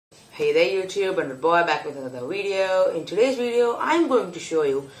Hey there YouTube, and the boy back with another video. In today's video, I'm going to show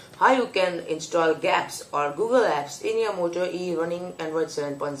you how you can install GAPPS or Google Apps in your Moto E running Android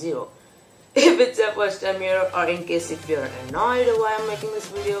 7.0. If it's your first time here, or in case if you're annoyed why I'm making this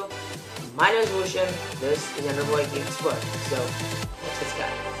video, my name is Bhushan, this is your boy Geek Expert. So let's get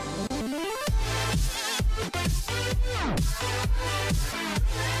started.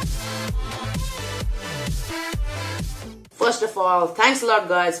 First of all, thanks a lot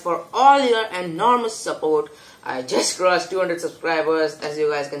guys for all your enormous support. I just crossed 200 subscribers, as you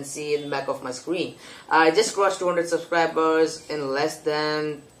guys can see in the back of my screen. I just crossed 200 subscribers in less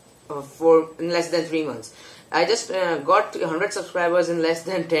than 3 months. I just got 100 subscribers in less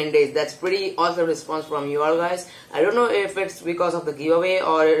than 10 days. That's pretty awesome response from you all guys. I don't know if it's because of the giveaway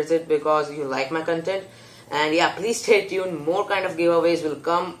or is it because you like my content. And yeah, please stay tuned. More kind of giveaways will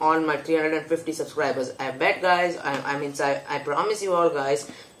come on my 350 subscribers. I bet guys, I promise you all guys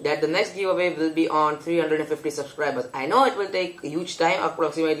that the next giveaway will be on 350 subscribers. I know it will take a huge time,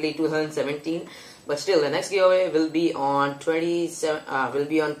 approximately 2017, but still the next giveaway will be on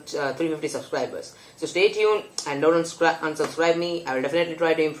 350 subscribers. So stay tuned and don't unsubscribe me. I will definitely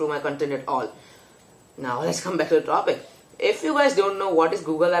try to improve my content at all. Now let's come back to the topic. If you guys don't know what is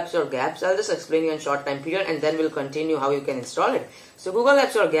Google Apps or GAPPS, I'll just explain you in short time period and then we'll continue how you can install it. So Google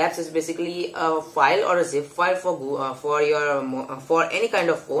Apps or GAPPS is basically a file or a zip file for any kind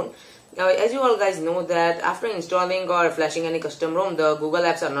of phone. Now, as you all guys know that after installing or flashing any custom ROM, the Google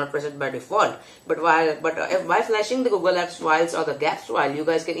Apps are not present by default. But while flashing the Google Apps files or the GAPPS file, you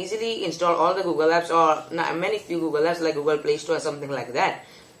guys can easily install all the Google Apps or many few Google Apps like Google Play Store or something like that.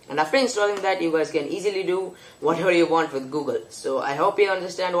 And after installing that, you guys can easily do whatever you want with Google. So I hope you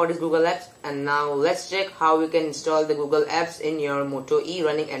understand what is Google Apps. And now let's check how we can install the Google Apps in your Moto E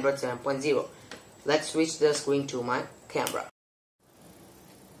running Android 7.0. Let's switch the screen to my camera.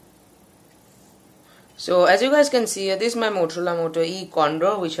 So as you guys can see, this is my Motorola Moto E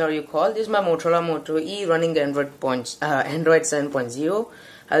Condor, whichever you call. This is my Motorola Moto E running Android 7.0.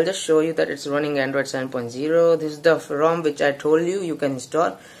 I'll just show you that it's running Android 7.0. This is the ROM which I told you can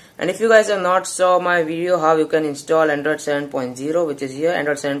install. And if you guys have not saw my video how you can install Android 7.0, which is here,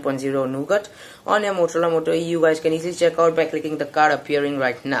 Android 7.0 Nougat on your Motorola Moto E, you guys can easily check out by clicking the card appearing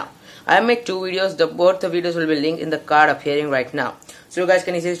right now. I have made 2 videos. Both the videos will be linked in the card appearing right now. So you guys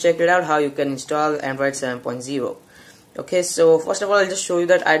can easily check it out how you can install Android 7.0. Okay, so first of all, I'll just show you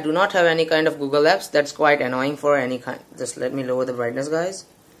that I do not have any kind of Google Apps. That's quite annoying for any kind. Just let me lower the brightness, guys.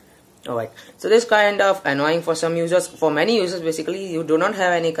 Alright, so this kind of annoying for some users. For many users, basically, you do not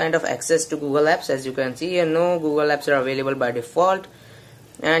have any kind of access to Google Apps. As you can see here, no Google Apps are available by default,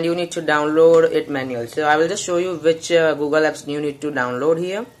 and you need to download it manually. So I will just show you which Google Apps you need to download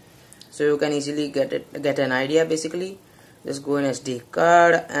here, so you can easily get an idea. Basically, just go in SD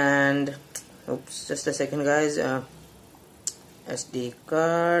card and oops, just a second, guys. SD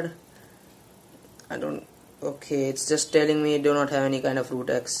card. Okay, it's just telling me do not have any kind of root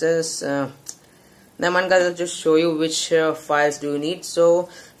access. Now guys, I'll just show you which files do you need. So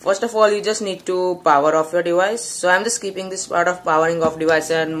first of all, you just need to power off your device. So I'm just keeping this part of powering off device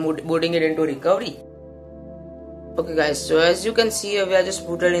and booting it into recovery. Okay guys, so as you can see, we are just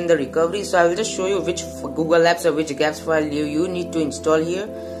booted in the recovery. So I will just show you which Google Apps or which GAPPS file you need to install here.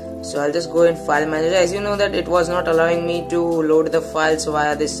 So I'll just go in file manager. As you know that it was not allowing me to load the files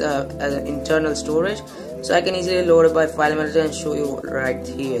via this internal storage. So I can easily load it by file manager and show you right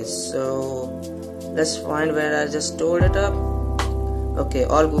here. So let's find where I just stored it up. Okay,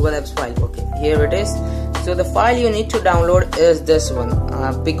 all Google Apps file. Okay, here it is. So the file you need to download is this one,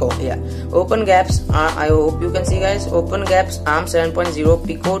 Pico. Yeah, Open GAPPS. I hope you can see, guys. Open GAPPS ARM 7.0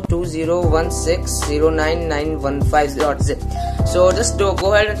 Pico 2016099150.zip. So just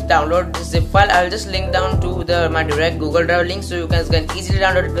go ahead and download this zip file. I'll just link down to my direct Google Drive link, so you guys can easily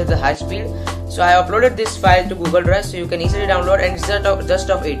download it with the high speed. So I uploaded this file to Google Drive, so you can easily download, and it's just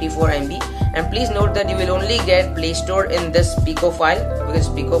of 84 MB. And please note that you will only get Play Store in this Pico file, because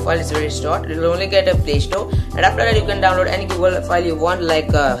Pico file is very short. You will only get a Play Store, and after that you can download any Google file you want, like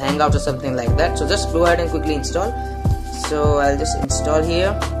Hangouts or something like that. So just go ahead and quickly install. So I'll just install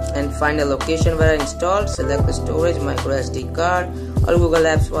here and find a location where I installed. Select the storage, micro SD card, all Google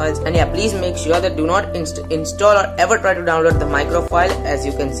Apps files, and yeah, please make sure that do not install or ever try to download the micro file. As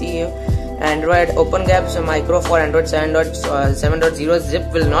you can see here, Android Open GAPPS micro for Android 7.0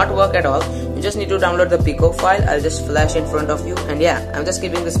 zip will not work at all. You just need to download the Pico file. I'll just flash in front of you, and yeah, I'm just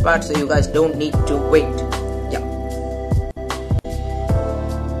keeping this part so you guys don't need to wait. Yeah.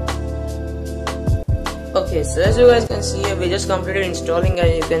 Okay, so as you guys can see, we just completed installing,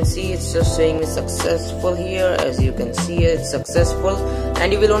 and you can see it's just saying it's successful here. As you can see, it's successful,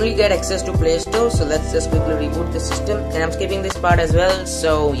 and you will only get access to Play Store. So let's just quickly reboot the system, and I'm skipping this part as well,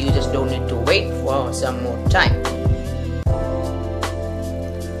 so you just don't need to wait for some more time.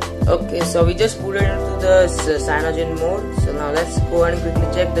 Okay, so we just put it into the cyanogen mode. So now let's go and quickly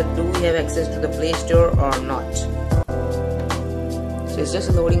check that do we have access to the Play Store or not. So it's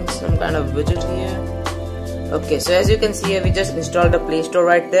just loading some kind of widget here. Okay, so as you can see here, we just installed the Play Store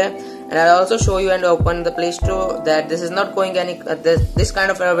right there, and I'll also show you and open the Play Store that this is not going any this kind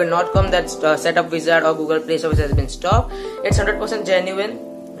of error will not come that setup wizard or Google Play Service has been stopped. It's 100% genuine.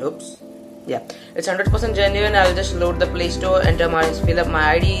 Oops. Yeah, it's 100% genuine. I'll just load the Play Store, enter my, fill up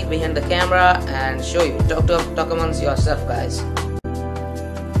my ID behind the camera, and show you. Talk amongst yourself, guys.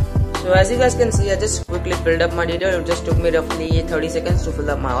 So as you guys can see, I just quickly filled up my details. It just took me roughly 30 seconds to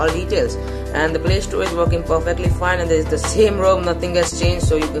fill up my all details, and the Play Store is working perfectly fine, and there is the same ROM, nothing has changed.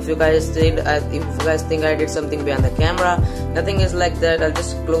 So if you guys think I did something behind the camera, nothing is like that. I'll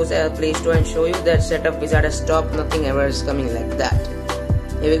just close the Play Store and show you that setup wizard has stopped, nothing ever is coming like that.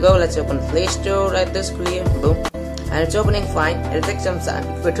 Here we go, let's open Play Store, right this clear, boom, and it's opening fine. It'll take some time,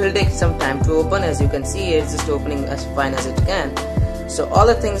 it will take some time to open. As you can see, it's just opening as fine as it can. So all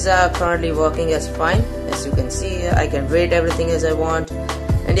the things are currently working as fine. As you can see, I can rate everything as I want.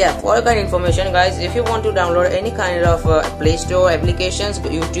 And yeah, for your kind of information, guys, if you want to download any kind of Play Store applications,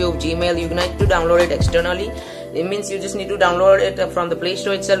 YouTube, Gmail, you need to download it externally. It means you just need to download it from the Play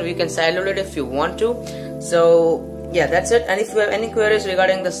Store itself. You can sideload it if you want to. So yeah, that's it. And if you have any queries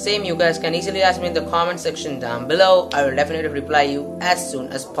regarding the same, you guys can easily ask me in the comment section down below. I will definitely reply you as soon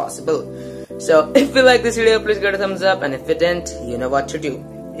as possible. So if you like this video, please give it a thumbs up, and if you didn't, you know what to do.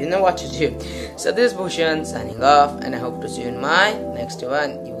 So this is Bhushan signing off, and I hope to see you in my next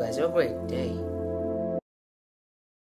one. You guys have a great day.